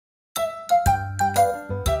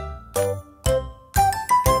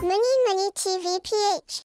TV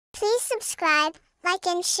PH. Please subscribe, like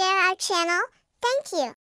and share our channel. Thank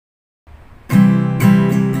you.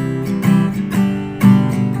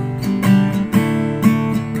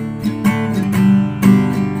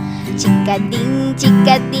 Chikading,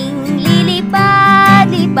 chikading,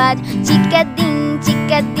 lilipad-lipad. Chikading,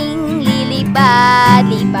 chikading,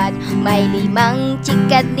 lilipad-lipad. May 5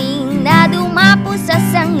 chikading na dumapo sa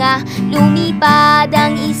sanga. Lumipad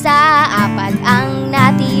ang isa, 4 ang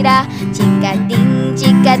natira. Chikading,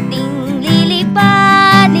 chikading,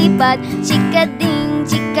 lilipad-lipad. Chikading,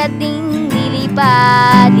 chikading,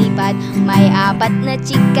 lilipad-lipad. May 4 na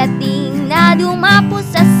chikading na dumapo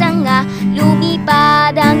sa sanga.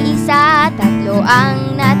 Lumipad ang isa, 3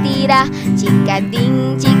 ang natira.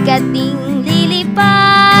 Chikading, chikading,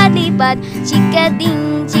 lilipad-lipad.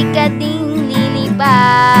 Chikading, chikading,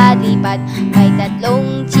 lilipad-lipad. May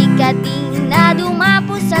 3 chikading na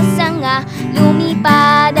dumapo sa sanga.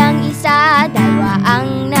 Lumipad ang isa, 2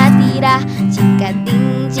 ang natira.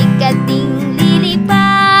 Chikading, chikading,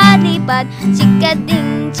 lilipad-lipad.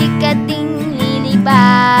 Chikading, chikading,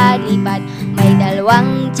 lilipad-lipad. May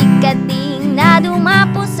 2 chikading na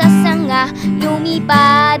dumapo sa sanga.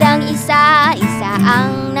 Lumipad ang isa, 1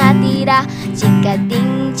 ang natira.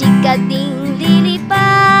 Chikading, chikading,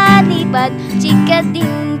 lilipad-lipad.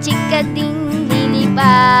 Chikading, chikading,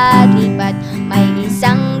 lilipad-lipad. May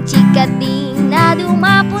 1 chikading na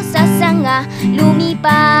dumapo sa sanga.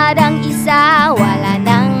 Lumipad ang isa, wala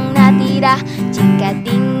nang natira.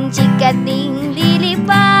 Chikading, chikading,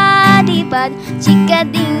 lilipad-lipad.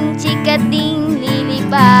 Chikading, chikading,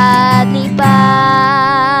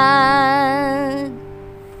 lilipad-lipad.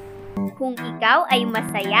 Kung ikaw ay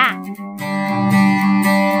masaya.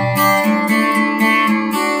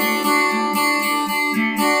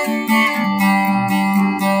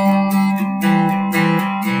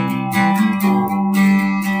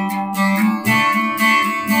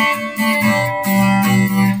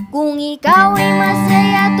 Kung ikaw ay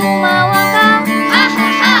masaya, tumawa ka. Ha ha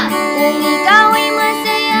ha! Kung ikaw ay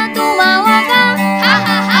masaya, tumawa ka. Ha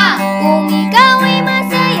ha ha! Kung ikaw ay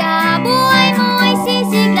masaya, buhay mo ay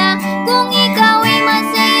sisigla. Kung ikaw ay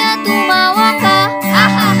masaya, tumawa ka. Ha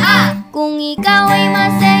ha ha! Kung ikaw ay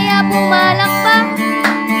masaya, pumalakpak.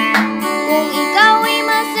 Kung ikaw ay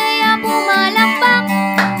masaya, pumalakpak.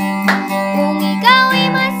 Kung ikaw ay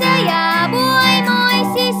masaya, buhay mo ay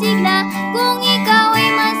sisigla. Kung ikaw ay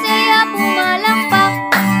masaya, pumalakpak.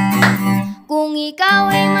 Kung ikaw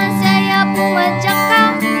ay masaya, pumadyak ka.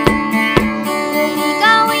 Kung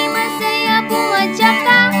ikaw ay masaya, pumadyak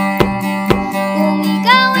ka. Kung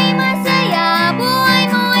ikaw ay masaya, buhay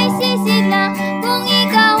mo ay sisigla. Kung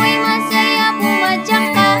ikaw ay masaya, pumadyak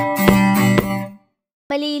ka.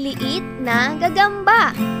 Maliliit na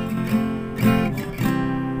gagamba.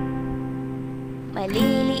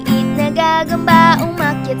 Maliliit na gagamba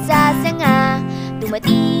umakyat sa sanga.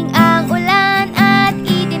 Dumating ang ulan at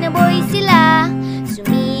itinaboy sila.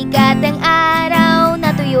 Sumikat ang araw,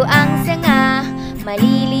 natuyo ang sanga.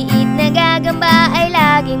 Maliliit na gagamba ay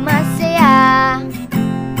laging masaya.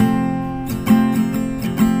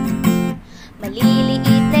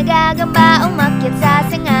 Maliliit na gagamba umakyat sa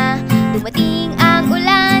sanga. Dumating ang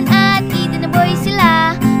ulan at itinaboy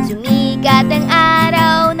sila. Sumikat ang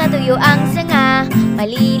araw, natuyo ang sanga.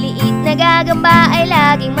 Maliliit na gagamba ay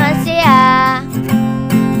laging masaya.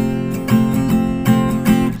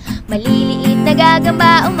 Maliliit na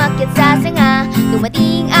gagamba umakyat sa sanga.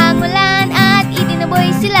 Dumating ang ulan at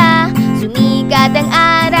itinaboy sila. Sumikat ang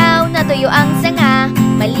araw, natuyo ang sanga.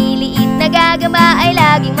 Maliliit na gagamba ay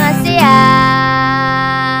laging masaya.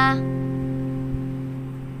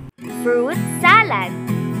 Fruit salad.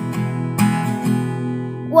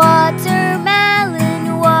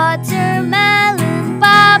 Watermelon, watermelon.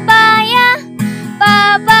 Papaya,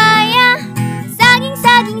 papaya. Saging,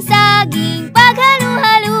 saging, saging.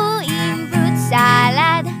 Paghalu-haluin. Fruit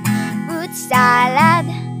salad, fruit salad.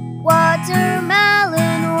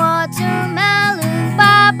 Watermelon, watermelon.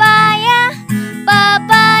 Papaya,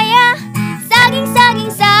 papaya. Saging, saging,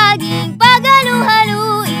 saging.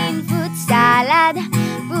 Paghalu-haluin. Fruit salad,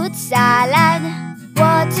 fruit salad.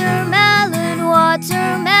 Watermelon,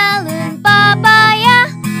 watermelon. Papaya,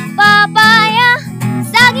 papaya.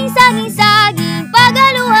 Saging, saging, saging.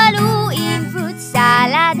 Paghalu-haluin. Fruit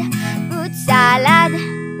salad, fruit salad.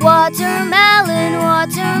 Watermelon,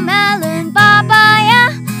 watermelon. Papaya,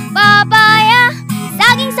 papaya.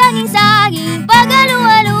 Saging, saging, saging.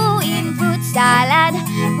 Paghalu-haluin. Fruit salad,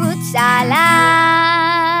 fruit salad.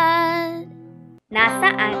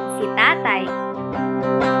 Nasaan si tatay?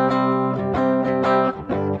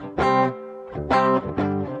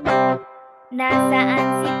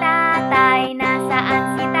 Nasaan si tatay?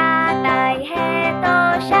 Nasaan si tatay?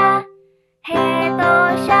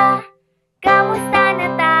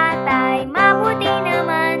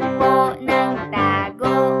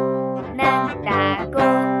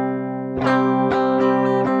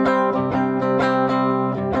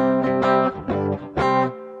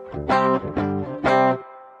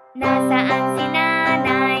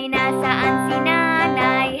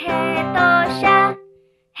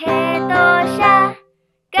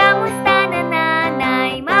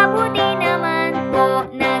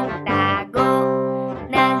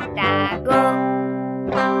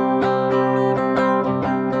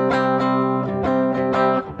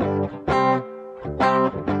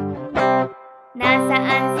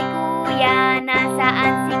 Nasaan si kuya?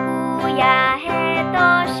 Nasaan si kuya? Heto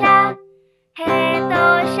siya, heto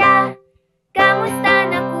siya. Kamusta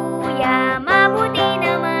na kuya? Mabuti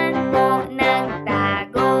naman po.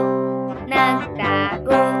 Nagtago,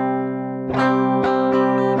 nagtago.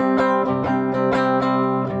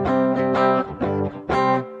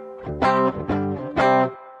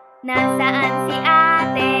 Nasaan si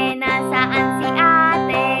ate? Nasaan si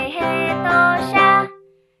ate? Heto siya,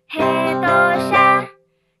 heto siya.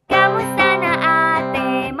 Kamusta na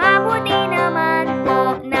ate? Mabuti naman po.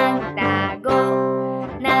 Nagtago,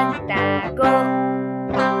 nagtago.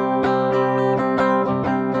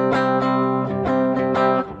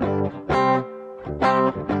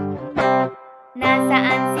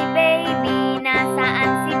 Nasaan si baby?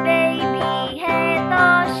 Nasaan si baby? Heto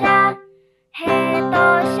siya, heto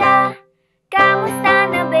siya. Kamusta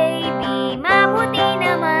na baby? Mabuti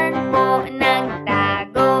naman po.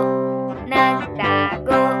 Nagtago,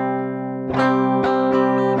 nagtago.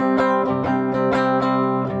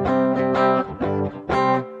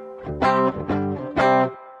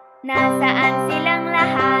 Nasaan silang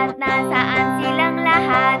lahat? Nasaan silang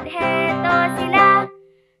lahat? Heto sila,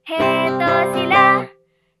 heto sila.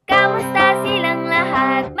 Kamusta silang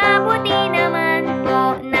lahat? Mabuti naman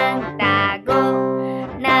po. Nagtago,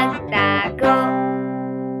 nagtago.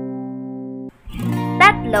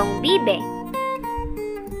 Tatlong bibe.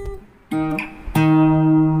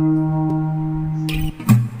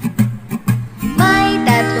 May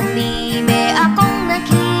tatlong bibe akong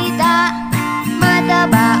nakita.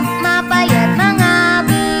 Mataba, mapayat mga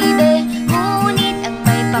bibe. Ngunit ang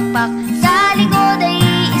may pakpak sa likod ay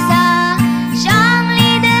isa. Siyang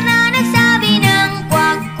leader na nagsabi ng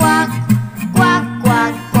kwak, kwak, kwak,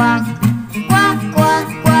 kwak, kwak, kwak, kwak,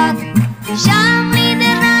 kwak. Siyang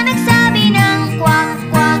leader na nagsabi ng kwak,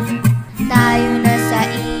 kwak. Tayo na sa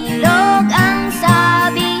ilog ang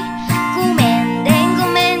sabi. Kumendeng,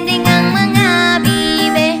 kumendeng ang mga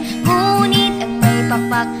bibe. Ngunit ang may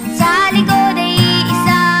pakpak sa likod ay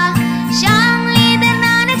isa. Siyang leader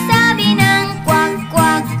na nagsabi ng kwak,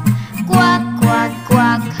 kwak, kwak, kwak,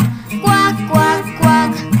 kwak, kwak, kwak,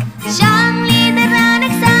 kwak. Siyang leader na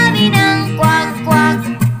nagsabi ng kwak, kwak.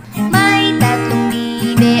 May tatlong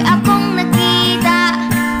bibe akong nakita.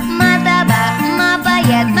 Mataba,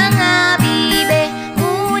 mapayat mga bibe.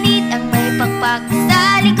 Ngunit ang may pakpak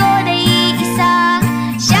sa likod ay isa.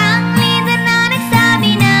 Siyang leader na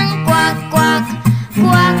nagsabi ng kwak, kwak,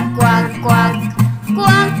 kwak, kwak, kwak,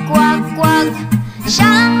 kwak, kwak, kwak.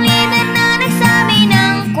 Siyang leader na nagsabi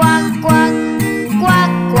ng kwak, kwak,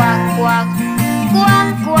 kwak, kwak, kwak, kwak,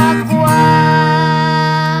 kwak, kwak.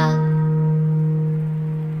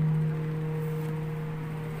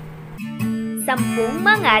 Sampung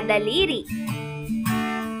mga daliri.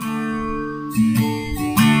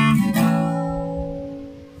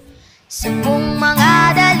 Sampung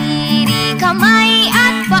mga daliri, kamay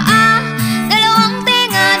at paa. Dalawang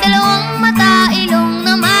tenga, dalawang mata, ilong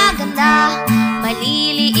na maganda.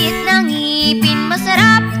 Maliliit na ngipin,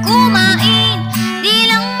 masarap kumain. Di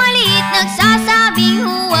lang maliit, nagsasabing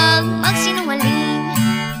huwag magsinungaling.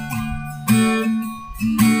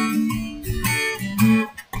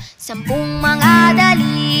 Sampung mga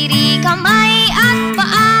daliri, kamay at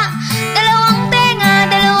paa. Dalawang tenga,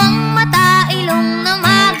 dalawang mata, ilong na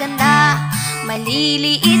maganda.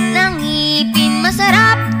 Maliliit na ngipin,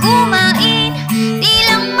 masarap kumain. Di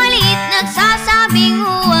lang maliit, nagsasabing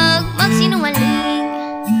huwag magsinungaling.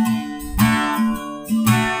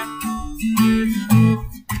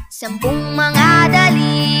 Sampung mga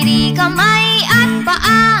daliri, kamay at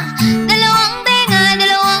paa. Dalawang tenga,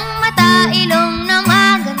 dalawang mata, ilong na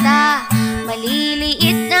maganda.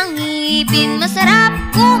 Maliliit na ngipin, masarap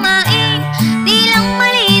kumain. Di lang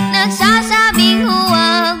maliit, nagsasabing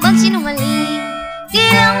huwag magsinungaling. Di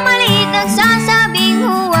lang maliit, nagsasabing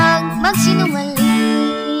huwag magsinungaling.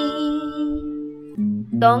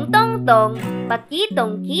 Tong tong tong,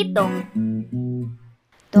 pakitong-kitong.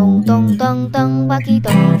 Tong tong tong tong,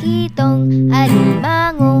 pakitong-kitong.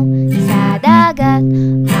 Alimango sa dagat,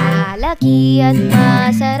 malaki at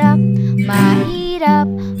masarap. Mahirap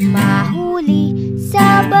mahuli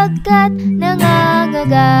sapagkat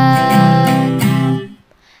nangangagat.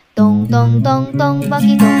 Tong tong tong tong,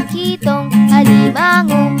 pakitong-kitong.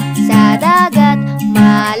 Alimango sa dagat,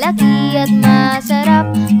 malaki at masarap.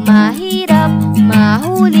 Mahirap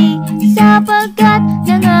mahuli sapagkat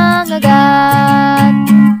nangangagat.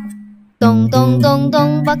 Tong tong tong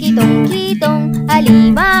tong, pakitong-kitong.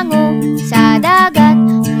 Alimango sa dagat,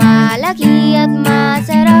 malaki at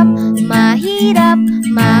masarap. Mahirap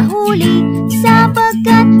mahuli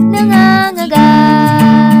sapagkat nangangagat.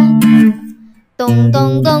 Tong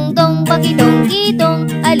tong tong tong pakitong-kitong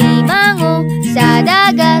alimango sa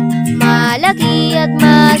dagat. Malaki at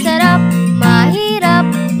masarap, mahirap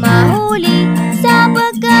mahuli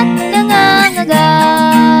sapagkat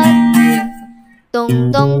nangangagat. Tong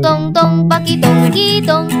tong tong tong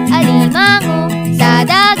pakitong-kitong alimango sa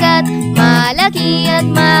dagat. Malaki at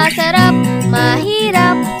masarap,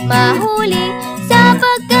 mahirap mahuli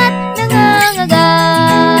sapagkat nangangagat.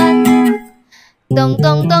 Tong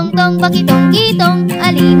tong tong tong pakitong-kitong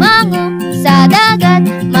alimango sa dagat.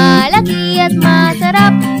 Malaki at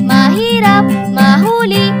masarap, mahirap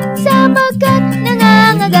mahuli sapagkat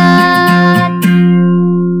nangangagat.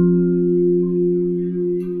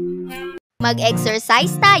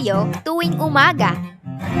 Mag-exercise tayo tuwing umaga.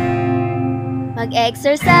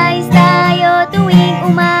 Mag-exercise tayo tuwing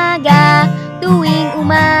umaga, tuwing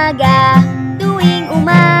umaga, tuwing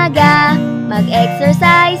umaga.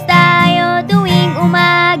 Mag-exercise tayo tuwing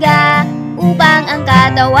umaga upang ang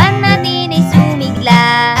katawan natin ay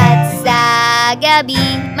sumigla. At sa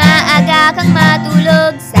gabi, maaga kang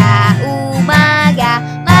matulog. Sa umaga,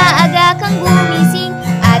 maaga kang gumising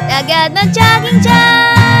at agad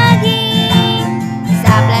mag-jogging-jogging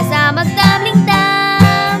sa plaza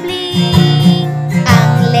magtumbling-tumbling.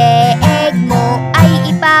 Ang leeg mo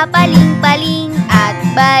ay ipapaling-paling at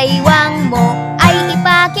baywang mo ay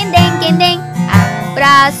ipakindeng-kindeng. Ang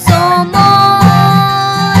braso mo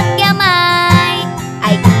at kamay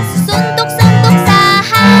ay isusuntok-suntok sa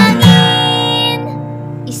hangin.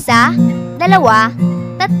 1, 2, 3, 4,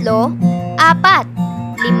 5, 6,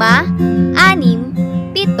 7, 8, 9, 10,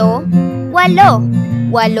 8, 7, 8,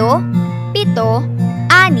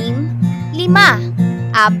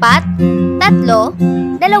 7, 6, 5, 4, 3,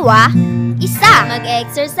 2, 1.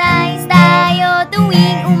 Mag-exercise tayo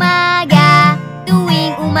tuwing umaga,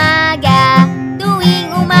 tuwing umaga,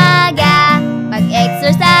 tuwing umaga.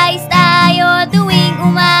 Mag-exercise tayo tuwing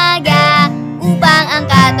umaga upang ang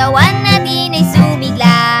katawan natin ay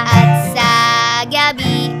sumigla. At sa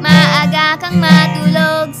gabi, maaga kang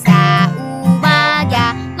matulog. Sa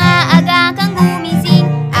umaga, maaga kang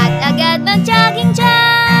gumising at agad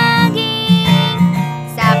mag-jogging-jogging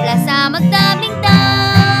sa plaza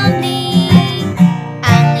magtumbling-tumbling.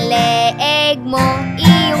 Ang leeg mo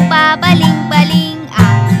iyong papaling-paling,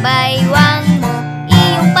 ang baywang mo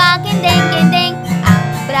iyong pakindeng-kindeng.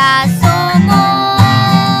 Ang braso mo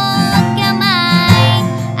at kamay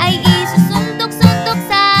ay isusuntok-suntok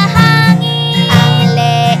sa hangin. Ang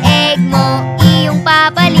leeg mo iyong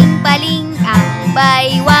papaling-paling, ang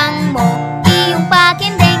baywang mo iyong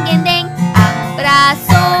pakindeng-kindeng. Ang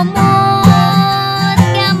braso mo at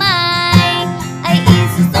kamay ay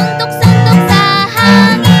isusuntok-suntok sa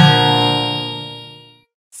hangin.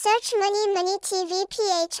 Search MUNI MUNI TV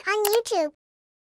PH on YouTube.